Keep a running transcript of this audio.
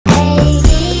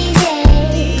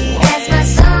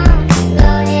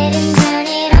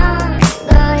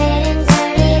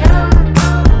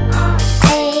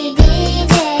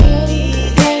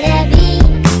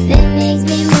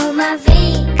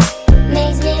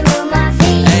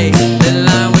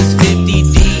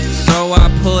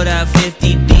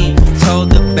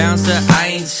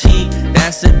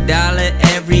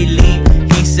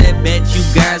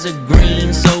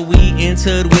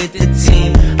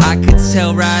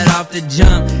right off the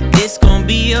jump. This gon'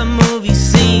 be a movie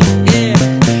scene, yeah.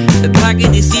 The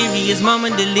pocket is serious,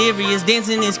 moment delirious.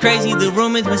 Dancing is crazy, the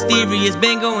room is mysterious.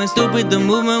 Been going stupid, the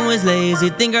movement was lazy.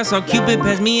 Think I saw Cupid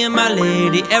pass me and my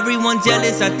lady. Everyone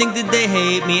jealous, I think that they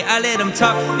hate me. I let them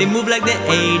talk, they move like they're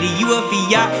 80. You a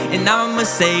Fiat, and I'm a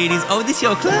Mercedes. Oh, this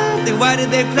your club, then why did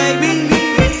they play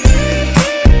me?